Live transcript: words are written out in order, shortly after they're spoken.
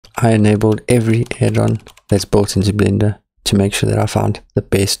I enabled every add-on that's built into Blender to make sure that I found the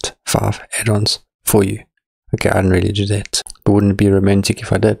best 5 add-ons for you. Okay, I didn't really do that, but wouldn't it be romantic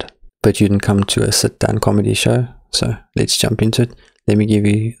if I did? But you didn't come to a sit-down comedy show, so let's jump into it. Let me give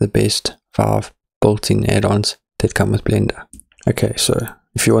you the best 5 built-in add-ons that come with Blender. Okay, so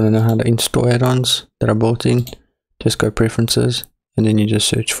if you want to know how to install add-ons that are built in, just go preferences, and then you just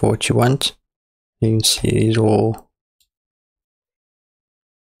search for what you want. You can see these all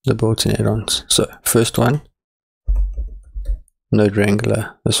the built-in add-ons. So first one, Node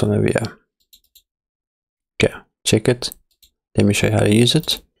Wrangler, this one over here. Okay, check it. Let me show you how to use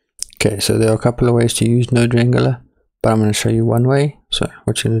it. Okay, so there are a couple of ways to use Node Wrangler, but I'm going to show you one way. So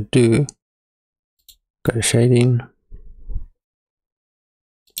what you're going to do, go to shading.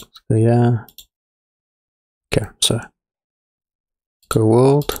 Let's go here. Okay, so go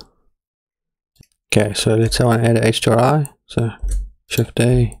world. Okay, so let's say I want to add a HDRI. So Shift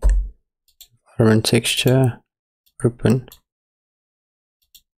A, environment texture, open.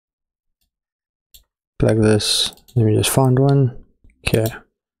 Plug this. Let me just find one. Okay.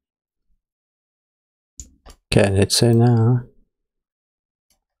 Okay, let's say now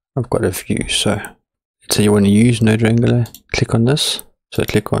I've got a view. So let's say you want to use Node Wrangler. Click on this. So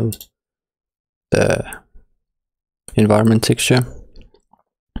click on the environment texture.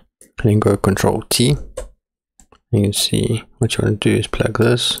 And then go Control T. You can see what you want to do is plug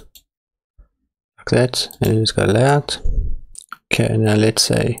this like that, and it's got layout. Okay, now let's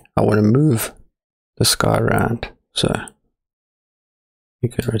say I want to move the sky around, so you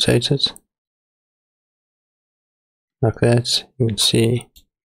can rotate it like that. You can see,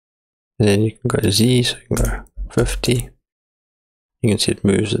 and then you can go to Z, so you can go 50. You can see it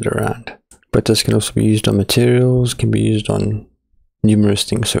moves it around. But this can also be used on materials, can be used on numerous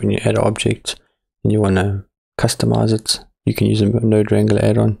things. So when you add an object and you want to customize it, you can use a Node Wrangler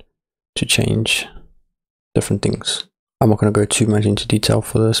add-on to change different things. I'm not going to go too much into detail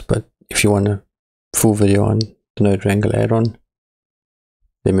for this, but if you want a full video on the Node Wrangler add-on,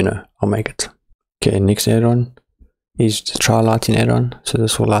 let me know, I'll make it. Okay, next add-on is the Try Lighting add-on. So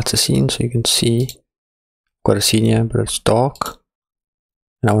this will light a scene, so you can see I've got a scene here, but it's dark,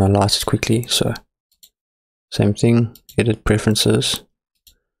 and I want to light it quickly. So same thing, edit preferences,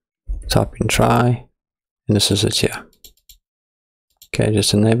 type in try, and this is it here. Okay,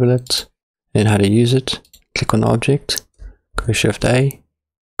 just enable it. Then how to use it, click on the object, go Shift A,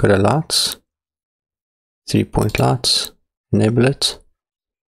 go to lights, 3-point lights, enable it,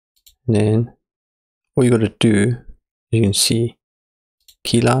 and then all you got to do, you can see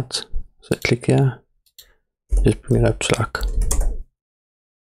key light, so click here, just bring it up to like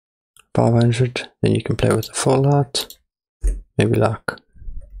 500, then you can play with the full light, maybe like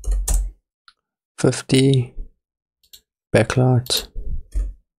 50, backlight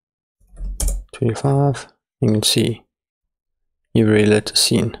 25. You can see you've really lit the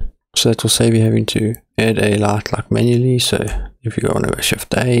scene, so that will save you having to add a light like manually. So if you want to go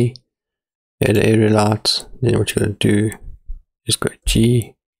Shift A, add area light, then what you're going to do is go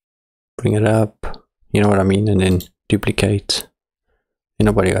G, bring it up, you know what I mean, and then duplicate. Ain't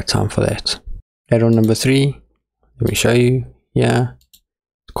nobody got time for that. Add-on number 3, let me show you. Yeah,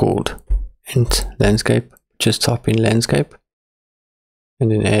 it's called Int Landscape. Just type in landscape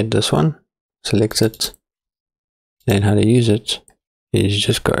and then add this one, select it. Then how to use it is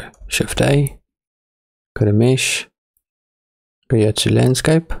just go Shift A, go to mesh, go here to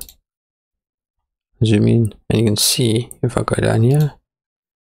landscape, zoom in, and you can see if I go down here,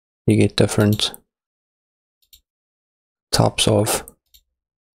 you get different types of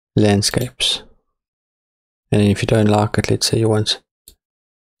landscapes. And then if you don't like it, let's say you want,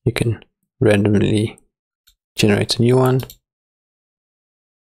 you can randomly generate a new one.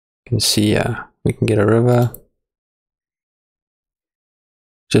 You can see we can get a river.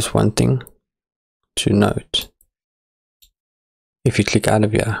 Just one thing to note, if you click out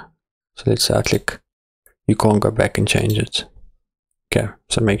of here, so let's say I click, you can't go back and change it. Okay,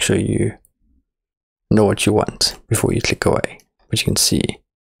 so make sure you know what you want before you click away. But you can see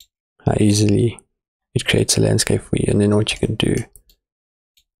how easily it creates a landscape for you. And then what you can do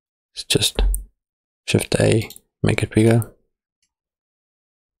is just Shift A, make it bigger.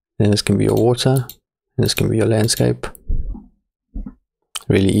 Then this can be your water, and this can be your landscape.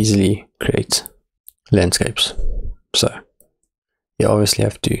 Really easily create landscapes. So you obviously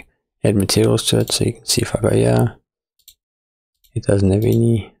have to add materials to it. So you can see if I go here, it doesn't have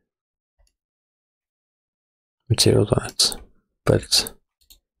any materials on it, but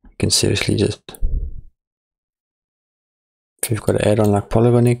you can seriously just, if you've got an add-on like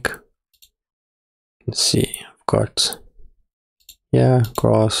Polygonic, you can see I've got yeah,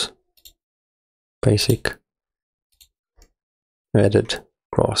 grass, basic, added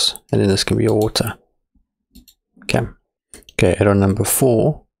grass, and then this can be your water. Okay, add-on number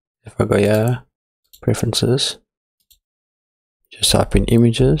 4. If I go here, preferences, just type in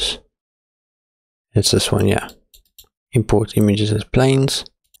images. It's this one, yeah. Import images as planes,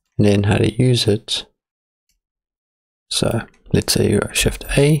 and then how to use it. So let's say you go Shift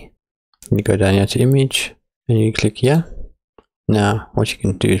A, and you go down here to image, and you click here. Now what you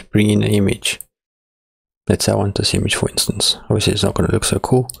can do is bring in an image. Let's say I want this image, for instance. Obviously it's not going to look so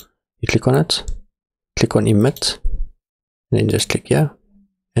cool. You click on it, click on emit, and then just click here,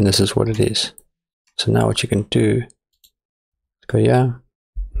 and this is what it is. So now what you can do, go here,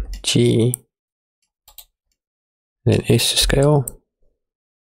 G, then S to scale,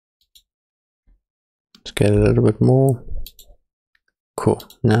 scale a little bit more. Cool.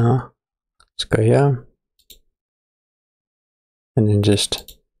 Now let's go here, and then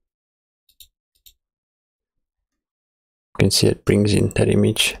just, you can see it brings in that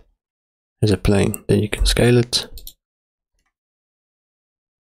image as a plane. Then you can scale it,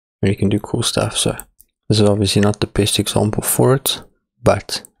 and you can do cool stuff. So this is obviously not the best example for it,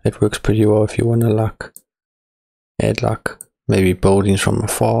 but it works pretty well if you want to like add like maybe buildings from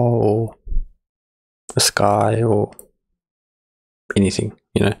afar, or a sky, or anything,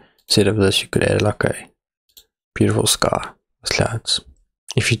 you know. Instead of this, you could add like a beautiful sky with clouds,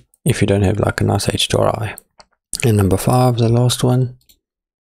 if you don't have like a nice HDRI. And number 5, the last one,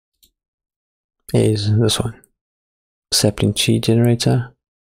 is this one, sapling tree generator.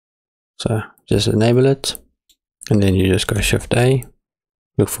 So just enable it, and then you just go Shift A,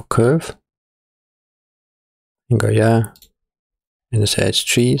 look for curve, and go here, and this adds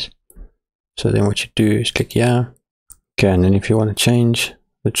trees. So then what you do is click here. Okay, and then if you want to change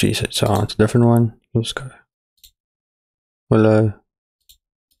the tree set, so it's a different one, you just go willow,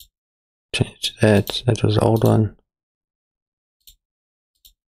 change that, that was the old one.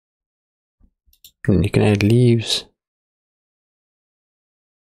 And you can add leaves,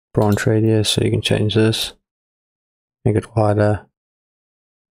 branch radius, so you can change this, make it wider.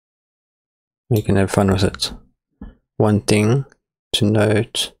 You can have fun with it. One thing to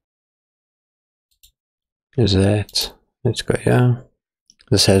note is that, let's go here,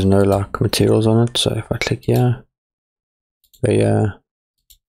 this has no like materials on it. So if I click here, go here,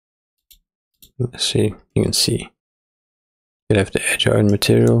 let's see, you can see you'd have to add your own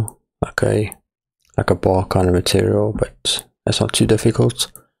material, like a bar kind of material, but that's not too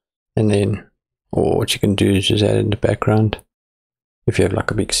difficult. And then, or what you can do is just add it in the background if you have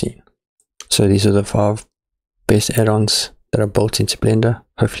like a big scene. So these are the 5 best add-ons that are built into Blender.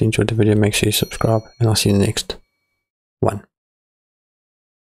 Hopefully you enjoyed the video. Make sure you subscribe, and I'll see you in the next one.